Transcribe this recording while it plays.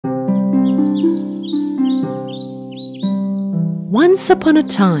Once upon a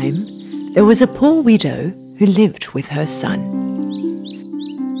time, there was a poor widow who lived with her son.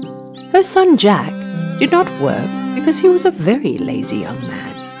 Her son Jack did not work because he was a very lazy young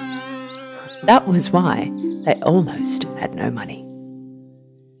man. That was why they almost had no money.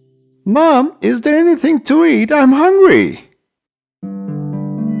 Mom, is there anything to eat? I'm hungry.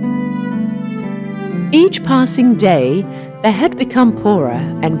 Each passing day, they had become poorer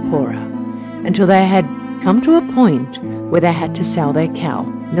and poorer until they had come to a point where they had to sell their cow,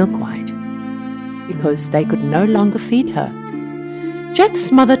 Milkwhite, because they could no longer feed her.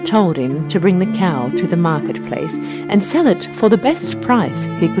 Jack's mother told him to bring the cow to the marketplace and sell it for the best price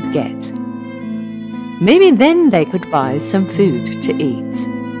he could get. Maybe then they could buy some food to eat.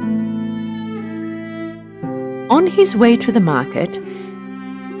 On his way to the market,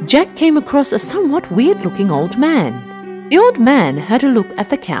 Jack came across a somewhat weird-looking old man. The old man had a look at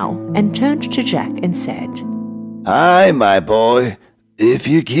the cow and turned to Jack and said, "Hi, my boy. If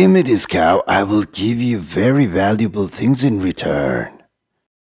you give me this cow, I will give you very valuable things in return."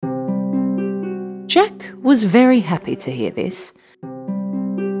 Jack was very happy to hear this.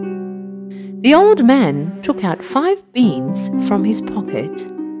 The old man took out 5 beans from his pocket.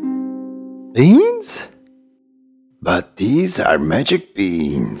 Beans? But these are magic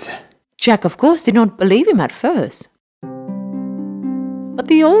beans. Jack, of course, did not believe him at first. But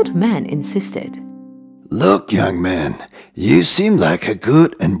the old man insisted. Look, young man, you seem like a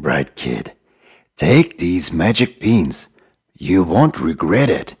good and bright kid. Take these magic beans. You won't regret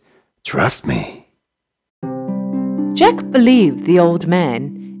it. Trust me. Jack believed the old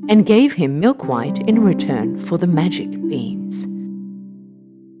man and gave him Milkwhite in return for the magic beans.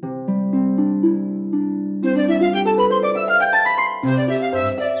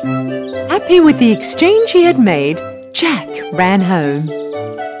 Happy with the exchange he had made, Jack ran home.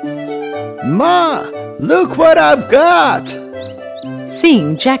 Ma, look what I've got!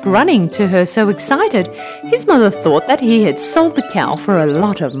 Seeing Jack running to her so excited, his mother thought that he had sold the cow for a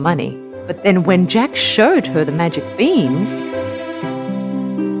lot of money. But then when Jack showed her the magic beans,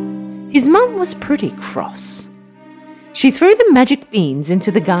 his mum was pretty cross. She threw the magic beans into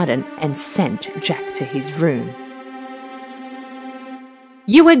the garden and sent Jack to his room.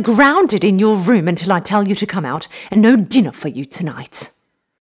 "You are grounded in your room until I tell you to come out, and no dinner for you tonight."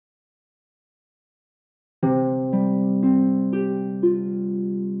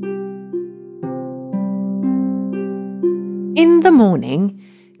 In the morning,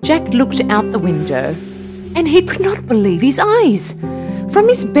 Jack looked out the window, and he could not believe his eyes. From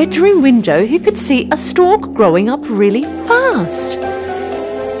his bedroom window, he could see a stalk growing up really fast.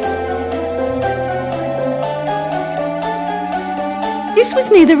 This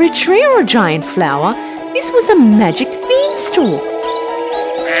was neither a tree or a giant flower. This was a magic beanstalk.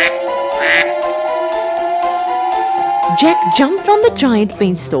 Jack jumped on the giant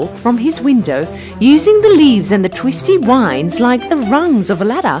beanstalk from his window. Using the leaves and the twisty vines like the rungs of a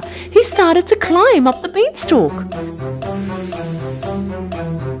ladder, he started to climb up the beanstalk.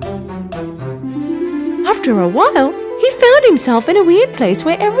 After a while, he found himself in a weird place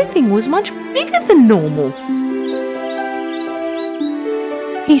where everything was much bigger than normal.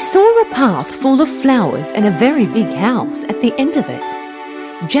 He saw a path full of flowers and a very big house at the end of it.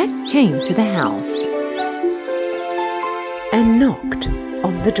 Jack came to the house and knocked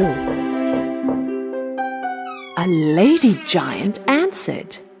on the door. A lady giant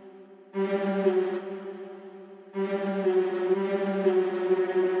answered.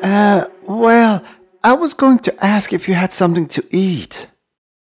 Well, I was going to ask if you had something to eat.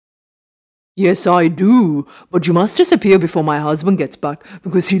 "Yes, I do, but you must disappear before my husband gets back,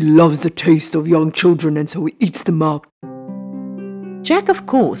 because he loves the taste of young children and so he eats them up." Jack, of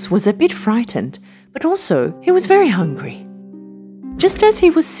course, was a bit frightened, but also he was very hungry. Just as he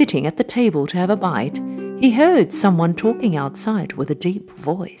was sitting at the table to have a bite, he heard someone talking outside with a deep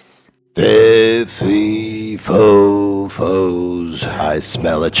voice. Fee, fo, foes, I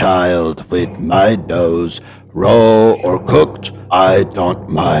smell a child with my nose. Raw or cooked, I don't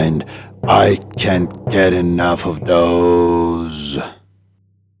mind. I can't get enough of those.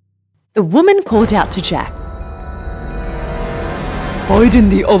 The woman called out to Jack. "Hide in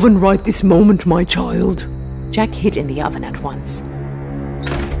the oven right this moment, my child." Jack hid in the oven at once.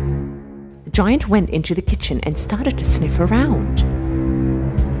 The giant went into the kitchen and started to sniff around.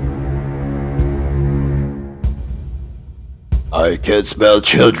 I can smell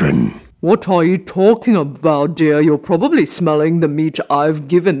children. "What are you talking about, dear? You're probably smelling the meat I've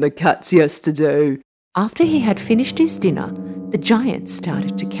given the cats yesterday." After he had finished his dinner, the giant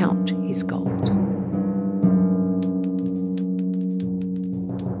started to count his gold.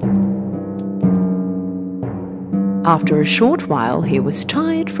 After a short while, he was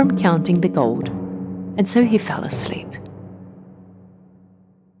tired from counting the gold, and so he fell asleep.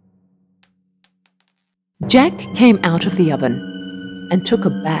 Jack came out of the oven and took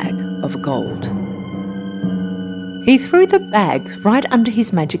a bag of gold. He threw the bag right under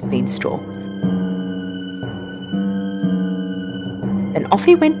his magic beanstalk. Then off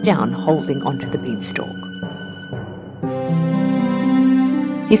he went down, holding onto the beanstalk.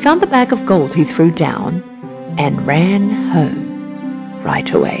 He found the bag of gold he threw down and ran home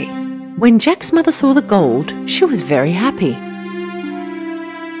right away. When Jack's mother saw the gold, she was very happy.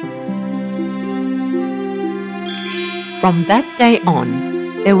 From that day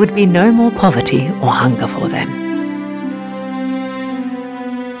on, there would be no more poverty or hunger for them.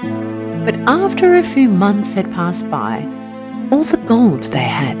 But after a few months had passed by, all the gold they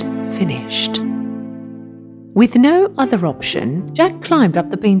had finished. With no other option, Jack climbed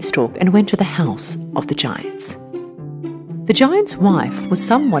up the beanstalk and went to the house of the giants. The giant's wife was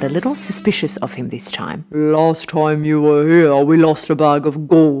somewhat a little suspicious of him this time. Last time you were here, we lost a bag of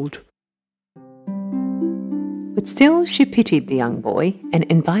gold. But still she pitied the young boy and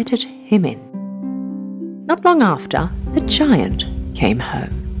invited him in. Not long after, the giant came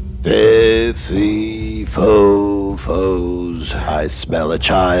home. Fee, fo, foes, I smell a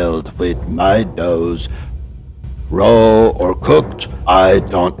child with my nose. Raw or cooked, I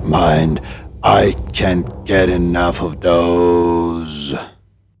don't mind. I can't get enough of those.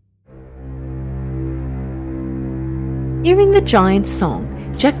 Hearing the giant's song,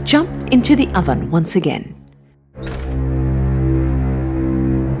 Jack jumped into the oven once again.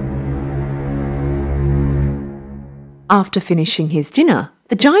 After finishing his dinner,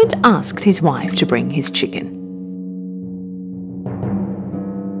 the giant asked his wife to bring his chicken.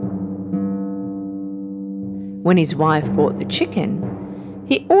 When his wife brought the chicken,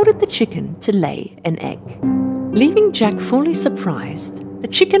 he ordered the chicken to lay an egg. Leaving Jack fully surprised, the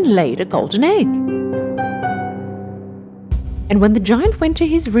chicken laid a golden egg. And when the giant went to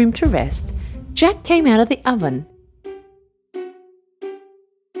his room to rest, Jack came out of the oven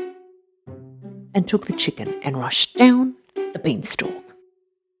and took the chicken and rushed down the beanstalk.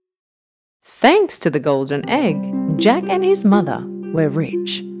 Thanks to the golden egg, Jack and his mother were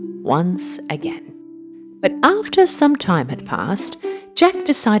rich once again. But after some time had passed, Jack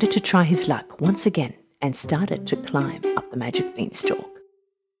decided to try his luck once again and started to climb up the magic beanstalk.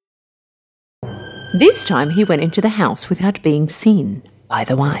 This time he went into the house without being seen by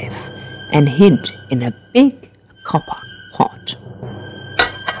the wife and hid in a big copper pot.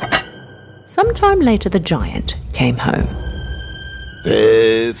 Sometime later the giant came home.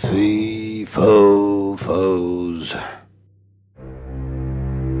 Fee, fo, foes.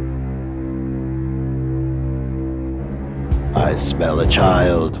 I smell a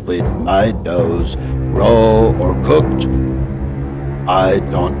child with my nose. Raw or cooked, I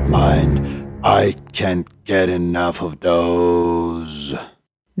don't mind. I can't get enough of those.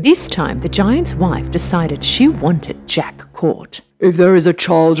 This time the giant's wife decided she wanted Jack caught. If there is a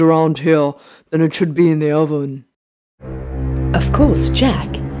child around here, then it should be in the oven. Of course,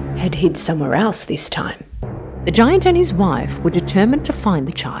 Jack had hid somewhere else this time. The giant and his wife were determined to find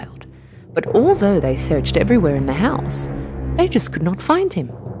the child, but although they searched everywhere in the house, they just could not find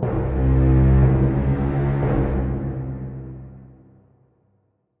him.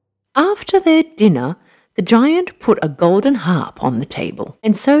 After their dinner, the giant put a golden harp on the table,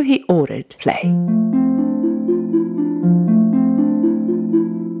 and so he ordered play.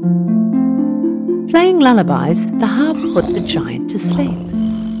 Playing lullabies, the harp put the giant to sleep.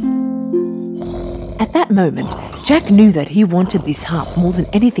 At that moment, Jack knew that he wanted this harp more than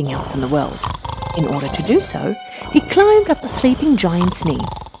anything else in the world. In order to do so, he climbed up the sleeping giant's knee,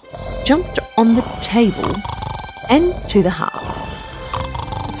 jumped on the table and to the harp.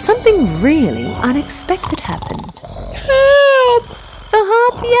 But something really unexpected happened. Help! The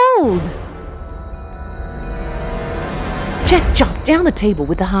harp yelled. Jack jumped down the table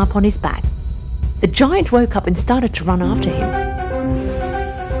with the harp on his back. The giant woke up and started to run after him.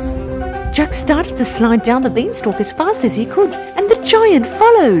 Jack started to slide down the beanstalk as fast as he could, and the giant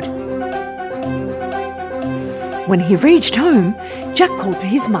followed. When he reached home, Jack called to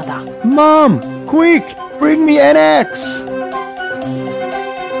his mother. Mom, quick, bring me an axe.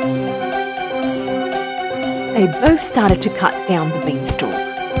 They both started to cut down the beanstalk.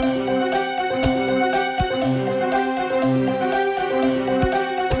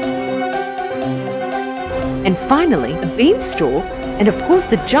 And finally, the beanstalk, and of course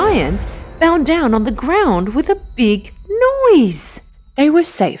the giant, fell down on the ground with a big noise. They were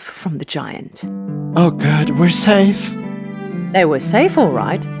safe from the giant. Oh good, we're safe. They were safe all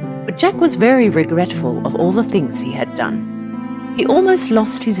right, but But Jack was very regretful of all the things he had done. He almost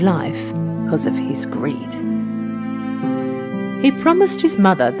lost his life because of his greed. He promised his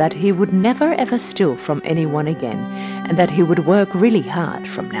mother that he would never ever steal from anyone again and that he would work really hard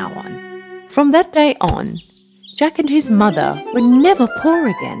from now on. From that day on, Jack and his mother were never poor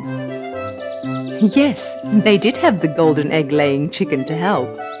again. Yes, they did have the golden egg-laying chicken to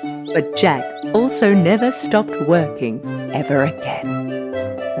help, but Jack also never stopped working ever again.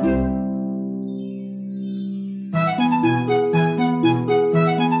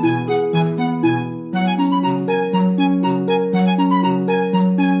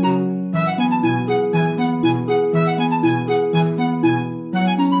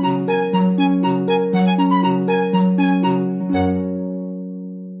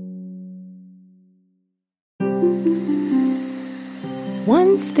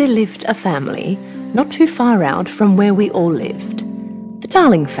 Once there lived a family not too far out from where we all lived. The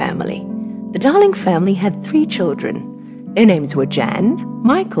Darling family. The Darling family had 3 children. Their names were Jan,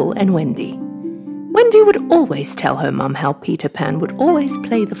 Michael and Wendy. Wendy would always tell her mum how Peter Pan would always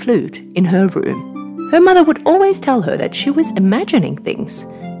play the flute in her room. Her mother would always tell her that she was imagining things,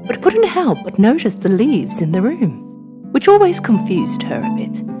 but couldn't help but notice the leaves in the room, which always confused her a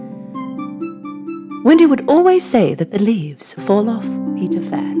bit. Wendy would always say that the leaves fall off Peter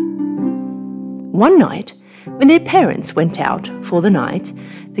Pan. One night, when their parents went out for the night,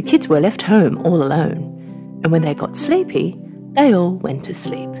 the kids were left home all alone, and when they got sleepy, they all went to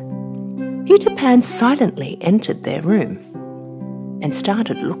sleep. Peter Pan silently entered their room and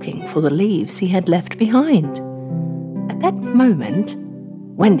started looking for the leaves he had left behind. At that moment,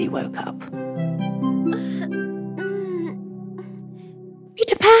 Wendy woke up.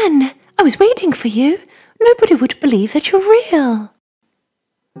 Peter Pan! I was waiting for you. Nobody would believe that you're real.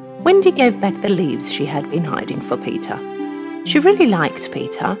 Wendy gave back the leaves she had been hiding for Peter. She really liked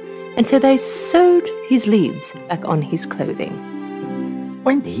Peter, and so they sewed his leaves back on his clothing.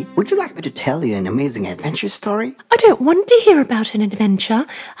 Wendy, would you like me to tell you an amazing adventure story? I don't want to hear about an adventure.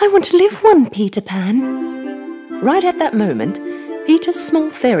 I want to live one, Peter Pan. Right at that moment, Peter's small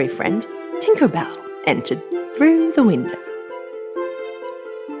fairy friend, Tinkerbell, entered through the window.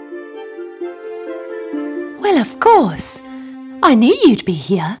 Well, of course. I knew you'd be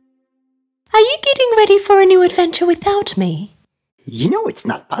here. Are you getting ready for a new adventure without me? You know it's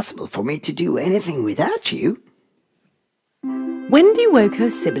not possible for me to do anything without you. Wendy woke her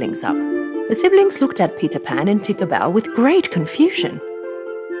siblings up. Her siblings looked at Peter Pan and Tinkerbell with great confusion.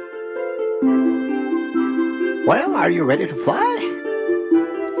 Well, are you ready to fly?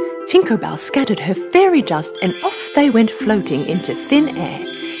 Tinkerbell scattered her fairy dust and off they went floating into thin air,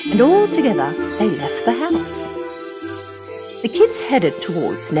 and all together they left the house. The kids headed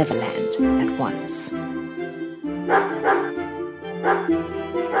towards Neverland at once.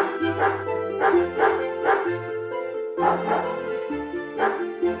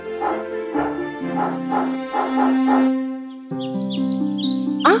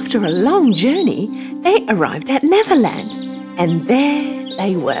 After a long journey, they arrived at Neverland, and there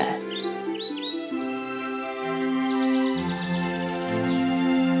they were.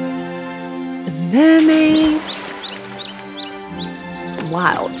 The mermaids,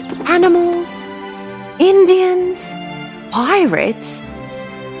 wild animals, Indians, pirates,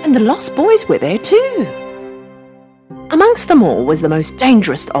 and the lost boys were there too. Amongst them all was the most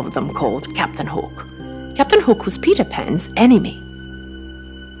dangerous of them, called Captain Hook. Captain Hook was Peter Pan's enemy.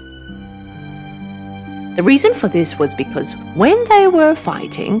 The reason for this was because when they were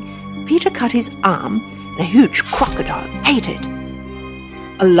fighting, Peter cut his arm and a huge crocodile ate it.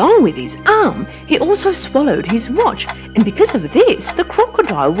 Along with his arm, he also swallowed his watch, and because of this, the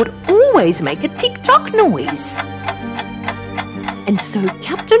crocodile would always make a tick-tock noise. And so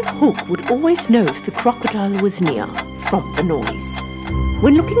Captain Hook would always know if the crocodile was near from the noise.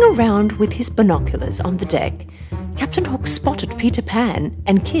 When looking around with his binoculars on the deck, Captain Hook spotted Peter Pan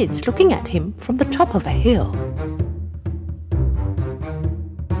and kids looking at him from the top of a hill.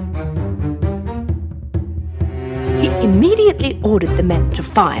 He immediately ordered the men to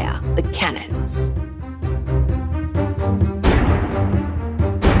fire the cannons.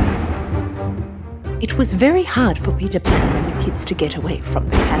 It was very hard for Peter Pan and the kids to get away from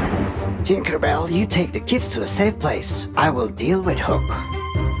the cannons. Tinkerbell, you take the kids to a safe place. I will deal with Hook.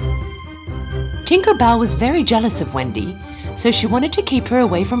 Tinkerbell was very jealous of Wendy, so she wanted to keep her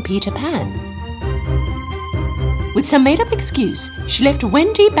away from Peter Pan. With some made-up excuse, she left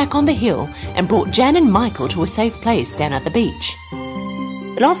Wendy back on the hill and brought Jan and Michael to a safe place down at the beach.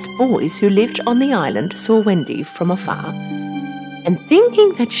 The lost boys who lived on the island saw Wendy from afar, and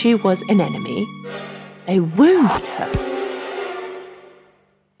thinking that she was an enemy, they wounded her.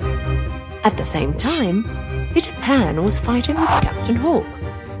 At the same time, Peter Pan was fighting with Captain Hook,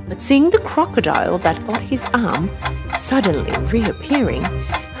 but seeing the crocodile that got his arm suddenly reappearing,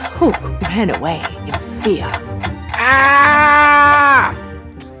 Hook ran away in fear. Ah!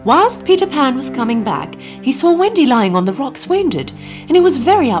 Whilst Peter Pan was coming back, he saw Wendy lying on the rocks wounded, and he was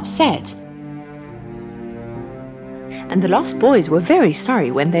very upset. And the Lost Boys were very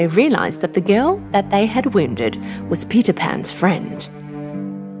sorry when they realized that the girl that they had wounded was Peter Pan's friend.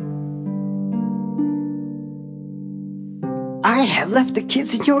 I have left the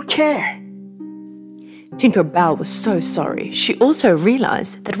kids in your care. Tinker Bell was so sorry. She also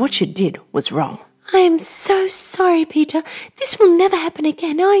realized that what she did was wrong. I am so sorry, Peter. This will never happen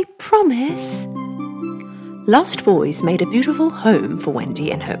again, I promise. Lost Boys made a beautiful home for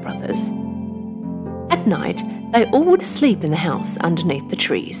Wendy and her brothers. At night, they all would sleep in the house underneath the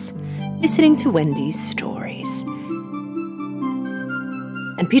trees, listening to Wendy's stories.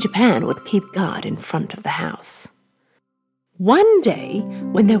 And Peter Pan would keep guard in front of the house. One day,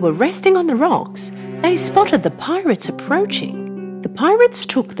 when they were resting on the rocks, they spotted the pirates approaching. The pirates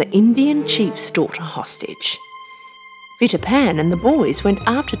took the Indian chief's daughter hostage. Peter Pan and the boys went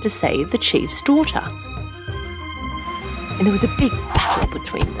after to save the chief's daughter. And there was a big battle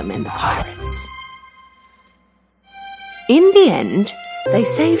between them and the pirates. In the end, they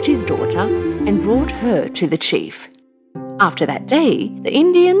saved his daughter and brought her to the chief. After that day, the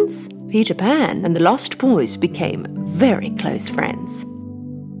Indians, Peter Pan, and the Lost Boys became very close friends.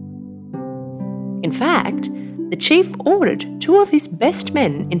 In fact, the chief ordered 2 of his best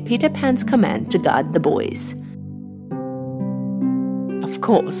men in Peter Pan's command to guard the boys. Of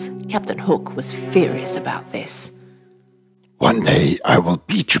course, Captain Hook was furious about this. One day I will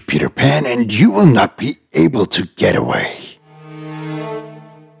beat you, Peter Pan, and you will not be able to get away.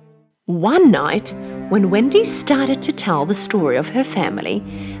 One night, when Wendy started to tell the story of her family,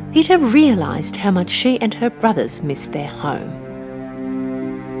 Peter realized how much she and her brothers missed their home.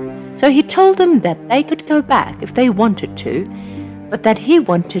 So he told them that they could go back if they wanted to, but that he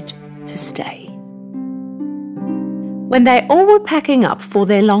wanted to stay. When they all were packing up for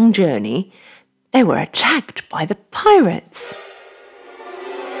their long journey, they were attacked by the pirates.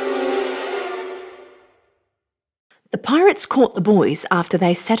 The pirates caught the boys after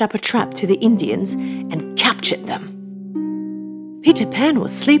they set up a trap to the Indians and captured them. Peter Pan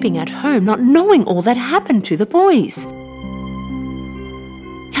was sleeping at home, not knowing all that happened to the boys.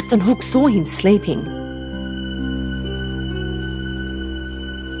 Captain Hook saw him sleeping,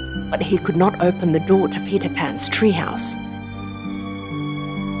 but he could not open the door to Peter Pan's treehouse.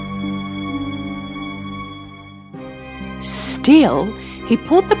 Still, he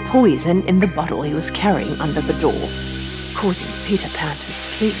poured the poison in the bottle he was carrying under the door, causing Peter Pan to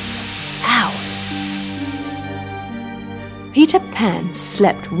sleep for hours. Peter Pan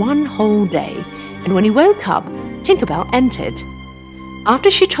slept one whole day, and when he woke up, Tinker Bell entered. After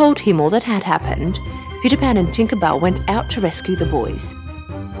she told him all that had happened, Peter Pan and Tinker Bell went out to rescue the boys.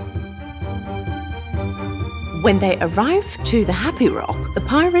 When they arrived to the Happy Rock, the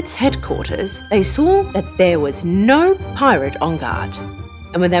pirates' headquarters, they saw that there was no pirate on guard.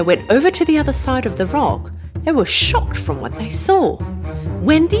 And when they went over to the other side of the rock, they were shocked from what they saw.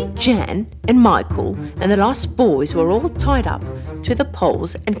 Wendy, Jan, and Michael and the Lost Boys were all tied up to the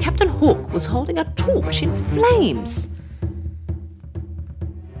poles, and Captain Hook was holding a torch in flames.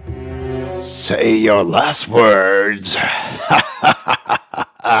 Say your last words.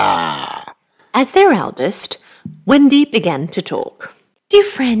 As their eldest, Wendy began to talk. Dear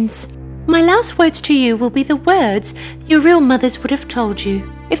friends, my last words to you will be the words your real mothers would have told you.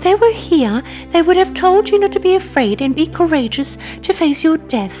 If they were here, they would have told you not to be afraid and be courageous to face your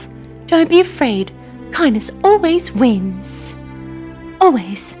death. Don't be afraid. Kindness always wins.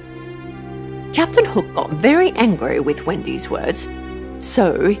 Always. Captain Hook got very angry with Wendy's words,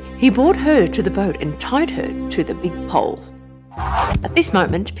 so he brought her to the boat and tied her to the big pole. At this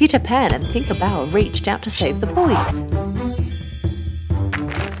moment, Peter Pan and Tinker Bell reached out to save the boys.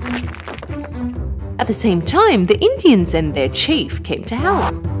 At the same time, the Indians and their chief came to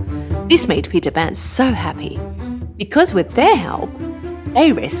help. This made Peter Pan so happy, because with their help,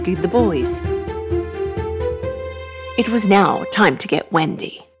 they rescued the boys. It was now time to get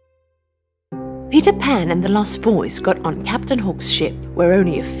Wendy. Peter Pan and the Lost Boys got on Captain Hook's ship, where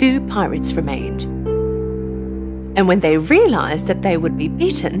only a few pirates remained. And when they realized that they would be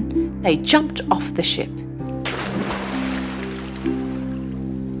beaten, they jumped off the ship.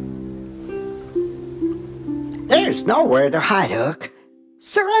 There's nowhere to hide, Hook.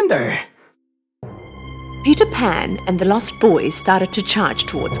 Surrender! Peter Pan and the Lost Boys started to charge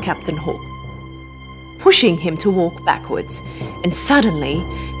towards Captain Hook. pushing him to walk backwards, and suddenly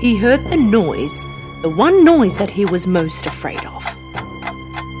he heard the noise, the one noise that he was most afraid of.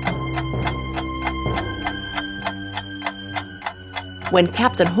 When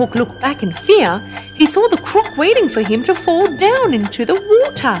Captain Hook looked back in fear, he saw the croc waiting for him to fall down into the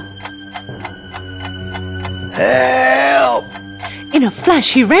water. Help! In a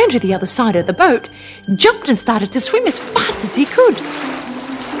flash, he ran to the other side of the boat, jumped and started to swim as fast as he could.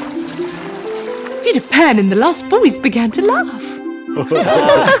 Peter Pan and the Lost Boys began to laugh.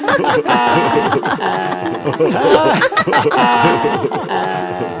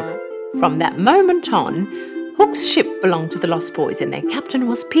 From that moment on, Hook's ship belonged to the Lost Boys and their captain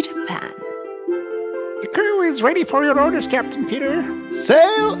was Peter Pan. The crew is ready for your orders, Captain Peter.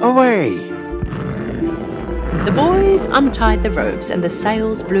 Sail away! The boys untied the ropes and the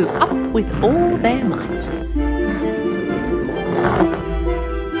sails blew up with all their might.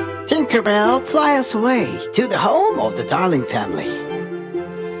 Tinkerbell, fly us away to the home of the Darling family.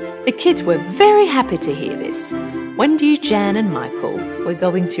 The kids were very happy to hear this. Wendy, Jan and Michael were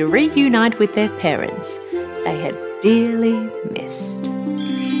going to reunite with their parents they had dearly missed.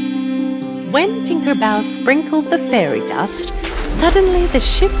 When Tinkerbell sprinkled the fairy dust, suddenly the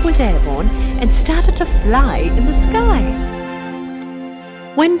ship was airborne and started to fly in the sky.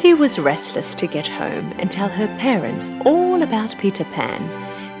 Wendy was restless to get home and tell her parents all about Peter Pan,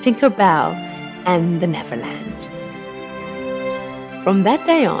 Tinkerbell and the Neverland. From that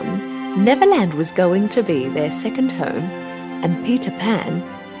day on, Neverland was going to be their second home and Peter Pan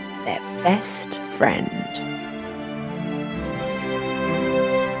their best friend.